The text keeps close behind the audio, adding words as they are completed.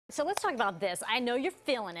So let's talk about this. I know you're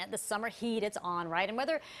feeling it. The summer heat, it's on, right? And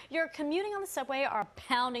whether you're commuting on the subway or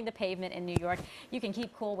pounding the pavement in New York, you can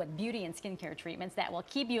keep cool with beauty and skincare treatments that will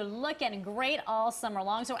keep you looking great all summer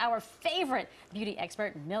long. So our favorite beauty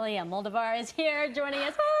expert, Milly Almodovar, is here joining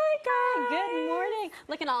us. Hi, guys. Good morning.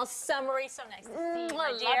 Looking all summery. So nice to see you,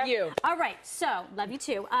 my dear. Love you. All right. So, love you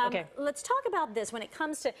too. Okay. Let's talk about this when it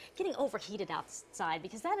comes to getting overheated outside,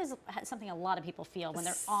 because that is something a lot of people feel when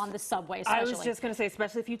they're on the subway, especially. I was just going to say,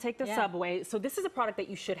 especially if you take the subway. So this is a product that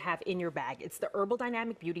you should have in your bag. It's the Herbal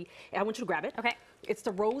Dynamic Beauty. I want you to grab it. Okay. It's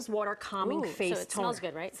the Rose Water Calming Face so it Toner. smells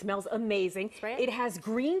good, right? It smells amazing. Spray it? It has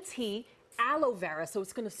green tea, aloe vera, so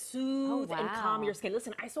it's going to soothe and calm your skin.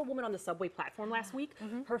 Listen, I saw a woman on the subway platform last week.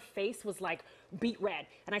 Her face was like beet red.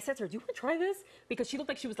 And I said to her, do you want to try this? Because she looked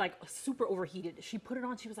like she was like super overheated. She put it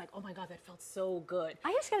on. She was like, oh my God, that felt so good.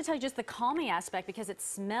 I just got to tell you just the calming aspect, because it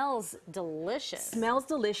smells delicious. Smells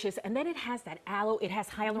delicious. And then it has that aloe. It has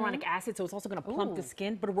hyaluronic acid, so it's also going to plump the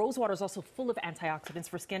skin. But rose water is also full of antioxidants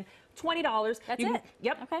for skin. $20. That's it?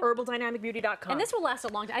 Yep. Okay. HerbalDynamicBeauty.com. And this will last a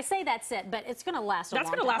long time. I say that's it, but it's going to last a long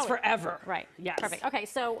time. That's going to last forever. Right. Yes. Perfect. Okay,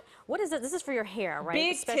 so what is it? This is for your hair, right?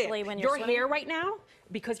 Big Especially tip. when you're your hair right now,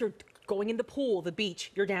 because you're going in the pool, the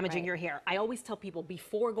beach, you're damaging your hair. I always tell people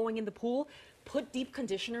before going in the pool, put deep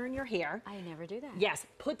conditioner in your hair. I never do that. Yes,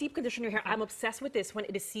 put deep conditioner in your hair. I'm obsessed with this one.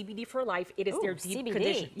 It is CBD for life. It is their deep CBD.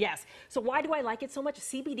 conditioner. Yes. So why do I like it so much?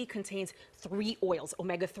 CBD contains 3 oils,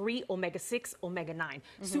 omega-3, omega-6, omega-9.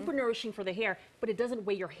 Super nourishing for the hair, but it doesn't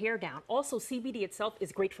weigh your hair down. Also, CBD itself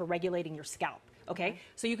is great for regulating your scalp. Okay,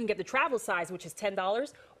 so you can get the travel size, which is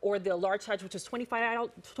 $10, or the large size, which is $25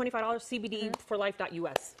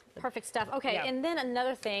 CBDforlife.us. Perfect stuff. Okay, Yeah. and then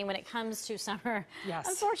another thing when it comes to summer, Yes.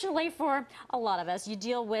 unfortunately for a lot of us, you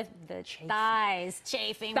deal with the thighs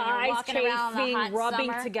chafing when you're Thighs walking around the hot rubbing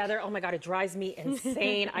summer. together. Oh my God, it drives me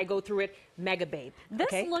insane. I go through it. Mega Babe. This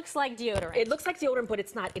okay? looks like deodorant. It looks like deodorant, but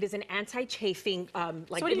it's not. It is an anti-chafing. So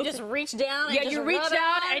what, do you just reach down and Yeah, just you reach rub it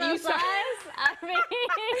down on and the you start. thighs? I mean,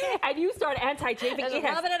 And you start anti-chafing. just It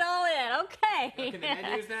has, rubbing it all in. Okay. Can the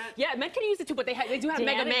men use that? yeah, men can use it too, but they do have Dan,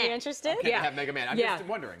 Mega are Man. you interested? Okay, Yeah. they have Mega Man. I'm Yeah. just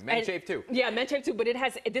wondering. Men And- shave too. Yeah, men shave too, but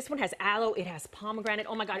this one has aloe, it has pomegranate.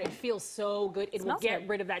 Oh my God, it feels so good. It will Smells get good.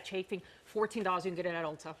 rid of that chafing. $14, you can get it at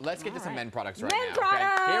Ulta. Let's get to some men products right Men now.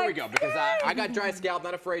 products! Okay? Here we go. Because I got dry scalp,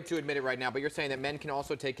 not afraid to admit it right now, but you're saying that men can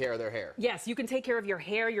also take care of their hair. Yes, you can take care of your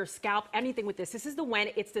hair, your scalp, anything with this. This is the one.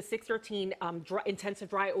 It's the 613 intensive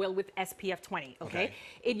dry oil with SPF 20. Okay.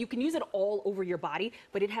 You can use it all over your body,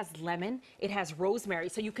 but it has lemon, it has rosemary,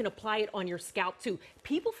 so you can apply it on your scalp too.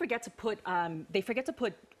 People forget to put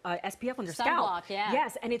SPF on their scalp. Sunblock, yeah.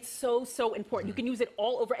 Yes, and it's so important. You can use it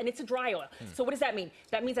all over, and it's a dry oil. So what does that mean?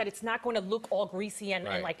 That means that it's not going to look all greasy and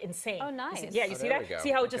like insane. Oh, nice. Yeah, you Oh, see there that? we go.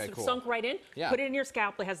 See how it Okay, just cool. sunk right in? Yeah. Put it in your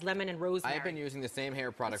scalp. It has lemon and rosemary. I've been using the same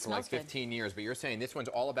hair product for like smells good. 15 years, but you're saying this one's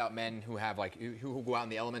all about men who have like who go out in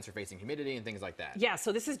the elements or facing humidity and things like that. Yeah,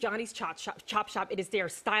 so this is Johnny's Chop Shop. It is their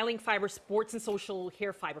styling fiber, sports and social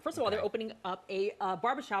hair fiber. First of all, they're opening up a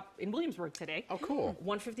barbershop in Williamsburg today. Oh, cool.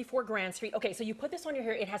 154 Grand Street. Okay, so you put this on your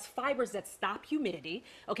hair. It has fibers that stop humidity.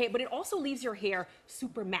 Okay, but it also leaves your hair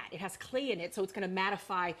super matte. It has clay in it, so it's going to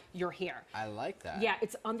mattify your hair. I like that. Yeah,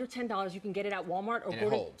 it's under $10. You can get it at Walmart or And go it to-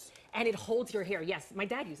 holds. And it holds your hair. Yes, my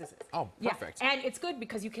dad uses it. Oh, Yeah, perfect. and it's good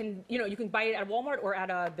because you can buy it at Walmart or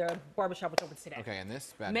at the barbershop which opens today. Okay, and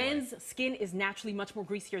this bad Men's boy. skin is naturally much more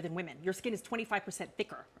greasier than women. Your skin is 25%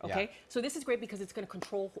 thicker, okay? Yeah. So this is great because it's going to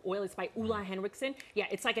control oil. It's by Ulla Henriksen. Yeah,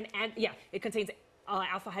 it's like it contains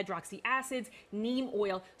alpha hydroxy acids, neem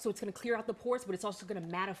oil, so it's going to clear out the pores, but it's also going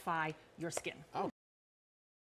to mattify your skin. Okay.